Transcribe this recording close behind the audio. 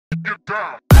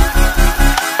Hi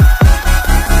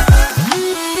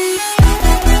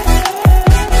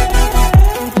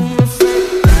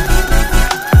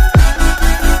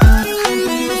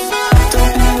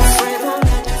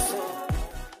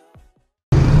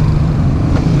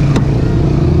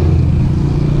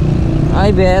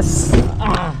Bes.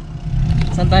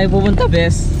 Saan tayo pupunta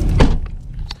Bes?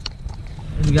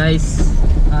 Guys,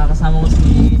 kasama ko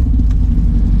si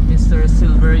Mr.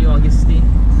 Silverio Agustin.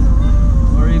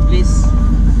 Or please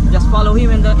just follow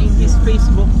him in his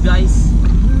Facebook guys.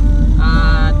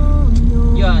 At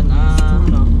yun,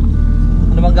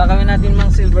 ano bang gagawin natin Mang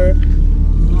Silver?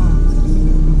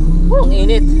 Ang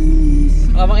init.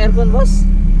 Wala bang aircon boss?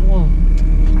 Oo.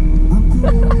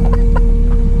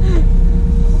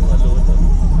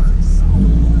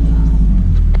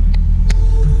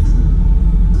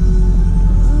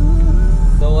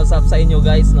 What's up sa inyo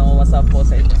guys, no? What's up po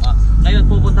sa inyo. Ngayon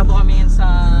pupunta po kami sa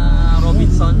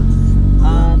Robinson.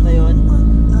 At ayun,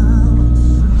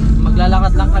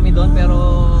 maglalakad lang kami doon pero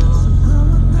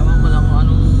ewan ko lang kung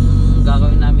anong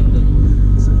gagawin namin doon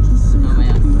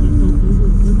mamaya.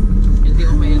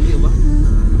 LTO, may LTO ba?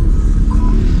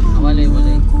 Walay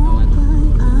awan.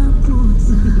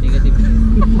 Negative.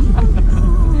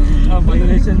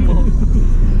 Violation mo.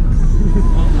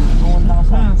 Awan na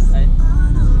ka sa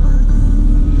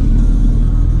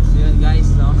ay guys,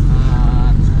 no?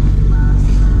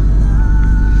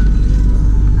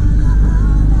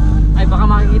 Ay baka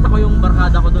makikita ko yung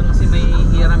barkada ko doon kasi may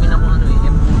hiramin ako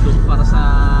embudo para sa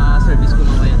service ko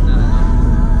mamaya na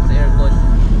sa aircon.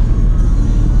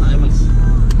 Ay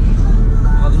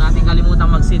huwag natin kalimutan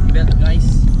mag seat belt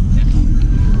guys.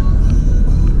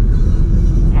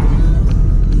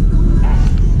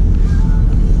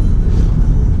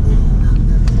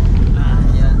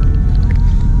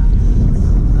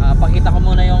 Pakita ko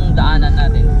muna yung daanan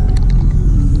natin.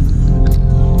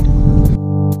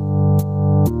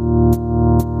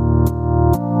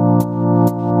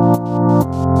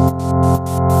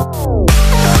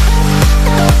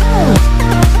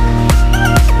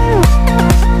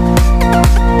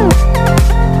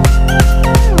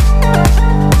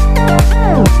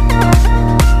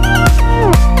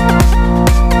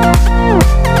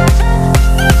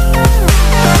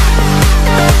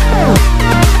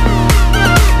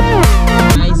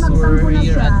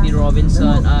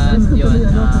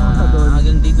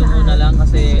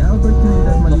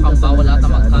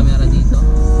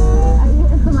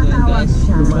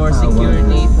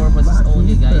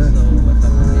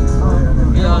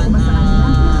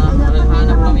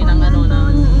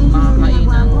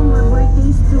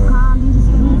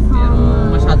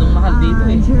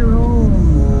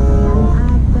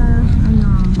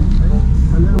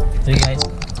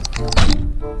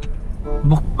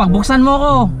 Pagbuksan mo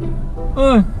ko.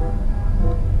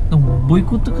 Boy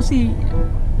ko to kasi.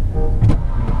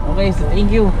 Okay, so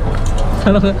thank you.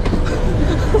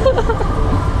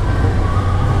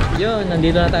 Yun,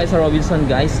 nandito na tayo sa Robinson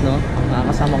guys, no?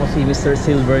 Kasama ko si Mr.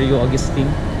 Silverio Agustin.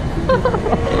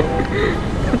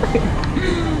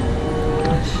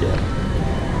 Shit.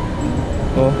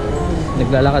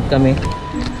 Naglalakad kami.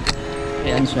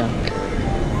 Ayan siya.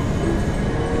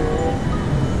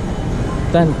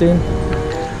 Tantin.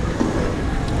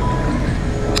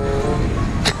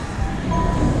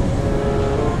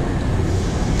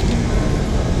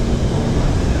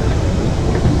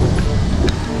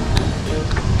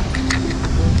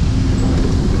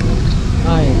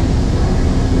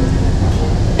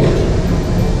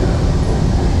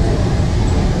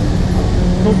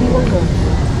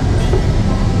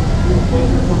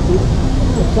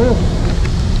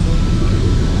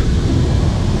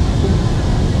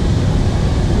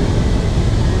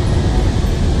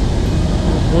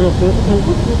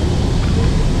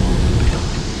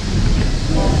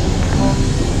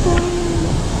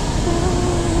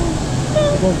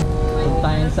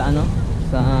 Tayo sa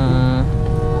sa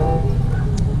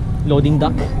loading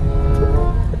dock.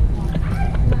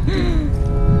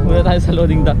 Muna tayo sa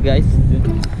loading dock guys.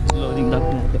 Loading dock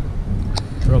natin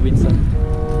Robinson.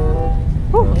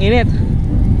 Ang init.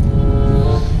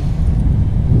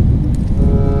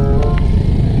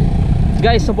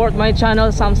 Guys, support my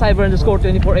channel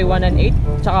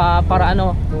samcyber_24A198. Tsaka para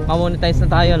ma-monetize na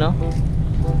tayo, no?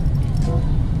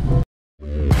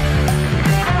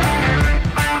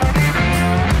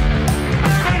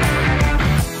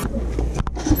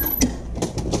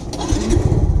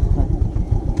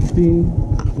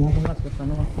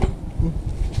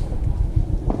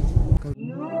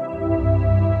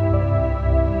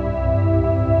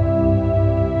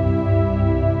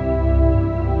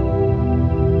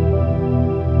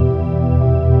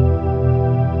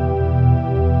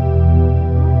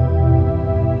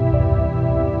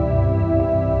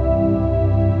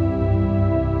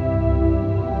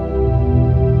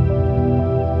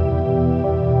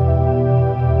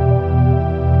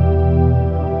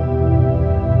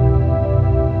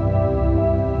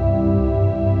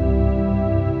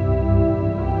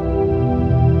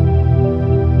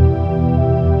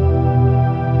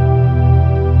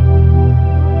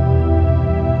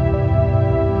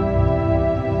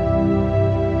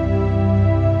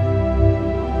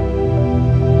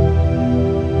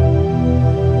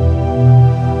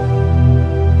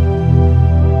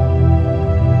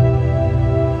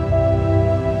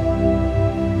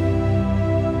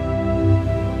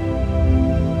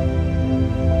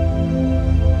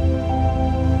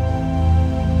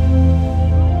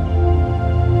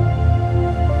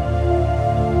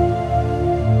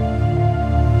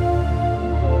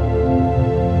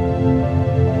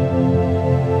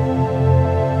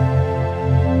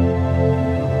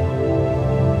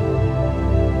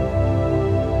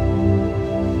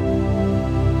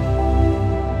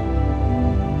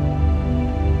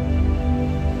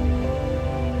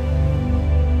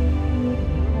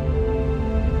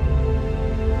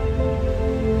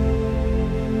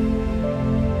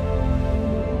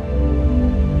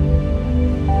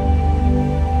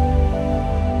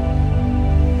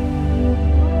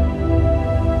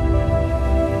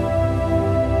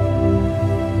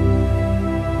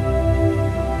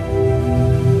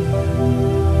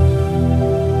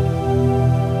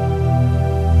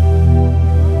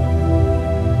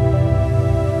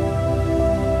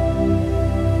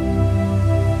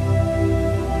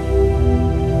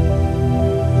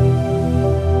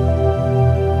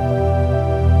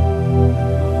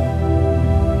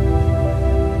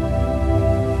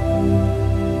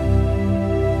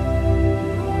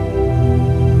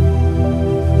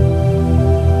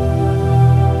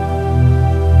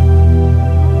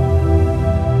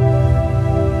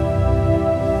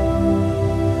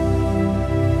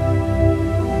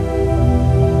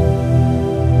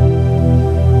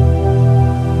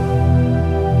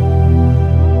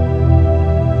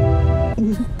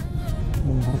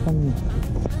 Harapan.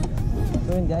 So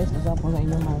yun guys, kasama po sa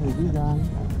inyong mga kaibigan.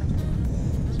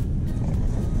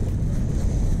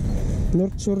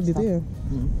 North Shore dito eh.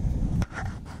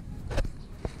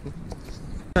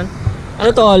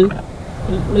 Ano tol?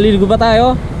 Maliligo ba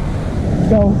tayo?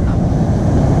 Ikaw?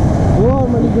 Oo,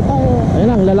 maligo tayo. Ayun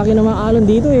lang, lalaki ng mga alon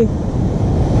dito eh.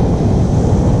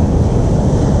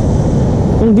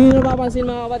 Kung di nyo napapansin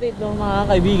mga kapatid, no, mga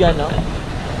kaibigan, no?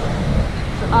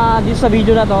 Dito sa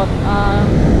video na to,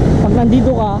 pag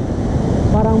nandito ka,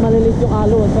 parang malilit yung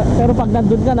alon. Pero pag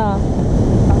nandun ka na,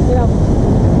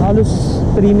 halos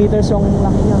 3 meters yung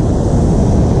laki niya.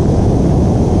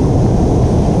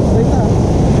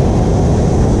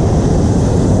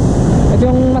 Ito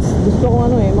yung mas gusto kong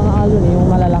ano eh, mga alon eh, yung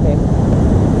malalaki.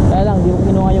 Kaya lang, di ko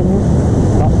kinuha yung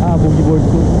boogie board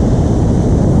ko.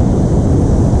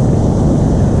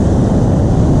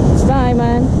 It's time,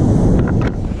 man.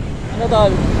 Ano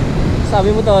tol? Sabi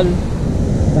mo tol?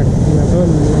 Takti na tol,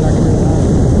 lalaki na lang.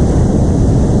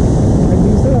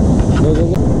 Nagbiso lang. Go, go,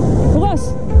 go.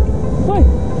 Bukas! Hoy!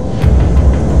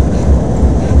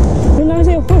 Yun lang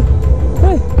sa'yo. Hoy!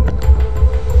 Hoy!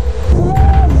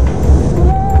 Sulam!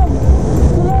 Sulam!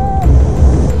 Sulam!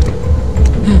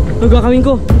 Nagkakawin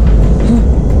ko.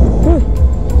 Hoy!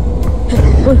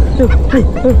 Hoy! Hoy!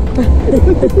 Hoy!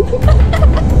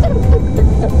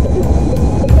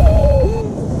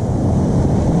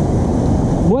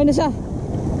 Buhay na siya.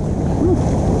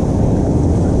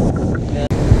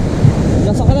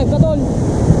 Nasa kalayab ka tol.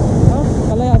 Ha?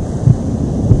 Kalayab.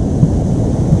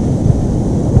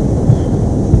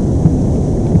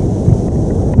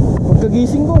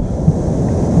 Pagkagising ko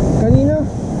kanina,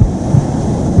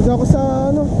 dito ako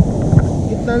sa ano,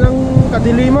 gitna ng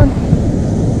kadiliman.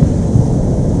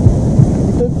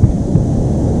 Dito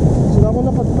sila ako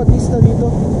napadpad-isla dito.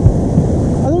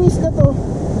 Anong isla to?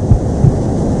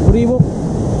 Buribo.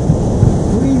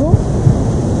 Buriho?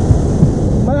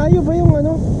 Malayo ba yung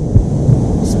ano,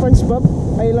 SpongeBob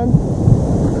Island?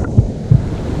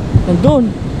 Nandun.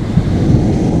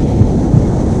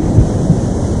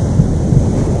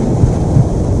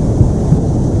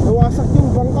 Nawasak yung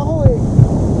bangka ko eh.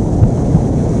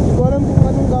 Hindi ko alam kung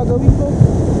anong gagawin ko.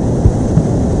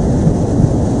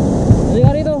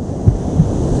 Halika rito.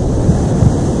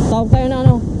 Tawag tayo na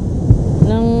ano,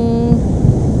 ng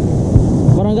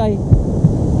barangay.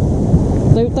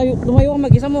 Tumayo ka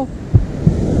mag-isa mo.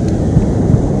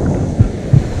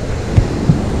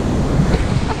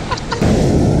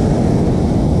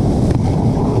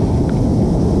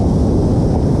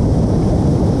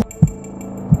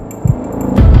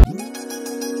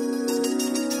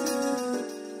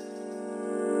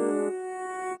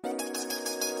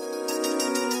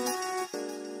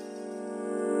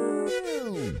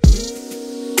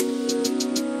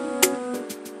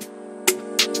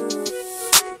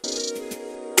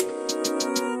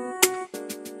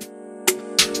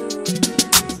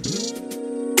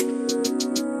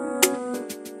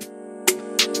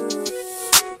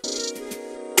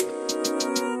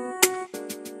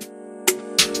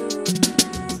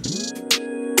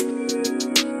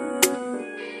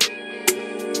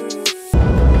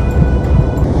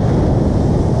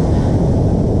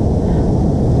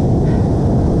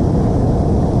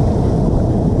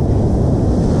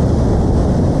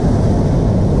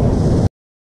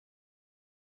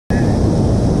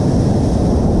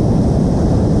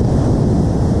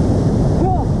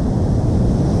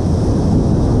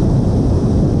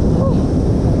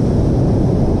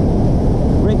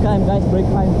 Guys, break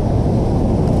time.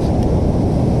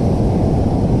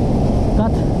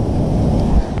 Cut.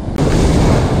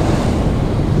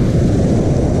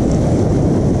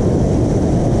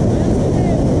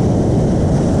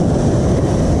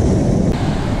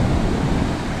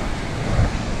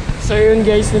 So yun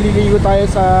guys, naliligo tayo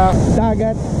sa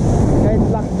dagat. Kahit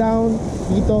lockdown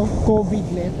dito, COVID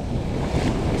man.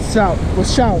 Shout,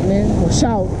 push out man, push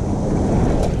out.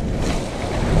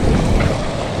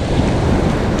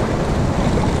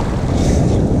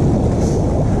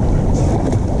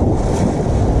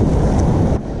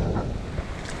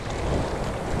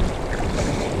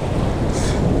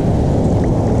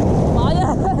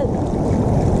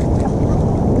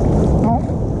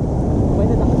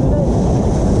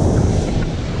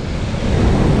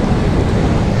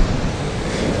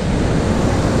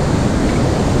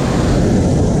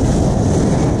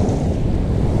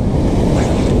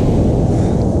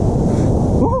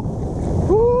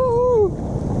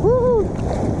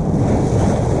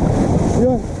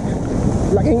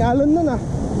 Laking alon nun ah.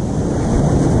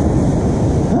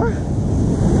 Ha?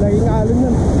 Laking alon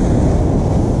nun.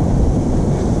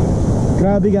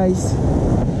 Grabe guys.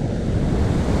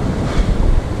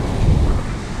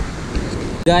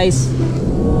 guys.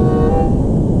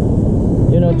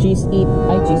 You know, cheese eat.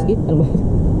 Ay, cheese eat? Ano ba?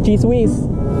 Cheese whiz.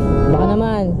 Baka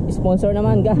naman, sponsor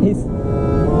naman guys.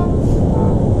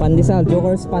 Pandesal,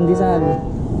 Jokers Pandesal.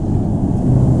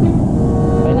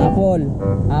 Pineapple,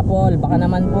 apple, baka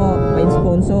naman po,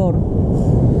 pa-sponsor.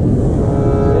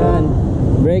 Yan.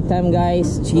 Break time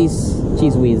guys, cheese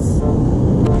whiz.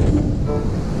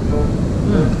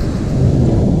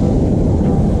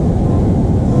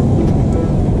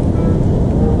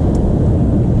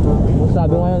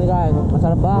 Sabi mo ngayon guys,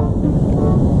 masarap ba?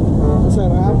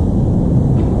 Masarap.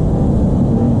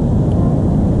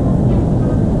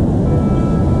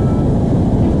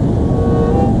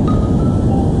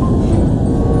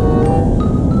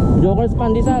 Jokers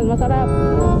Pandesal, masarap.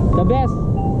 The best.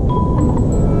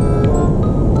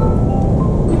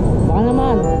 Baka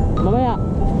naman, mamaya.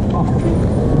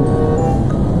 Oh.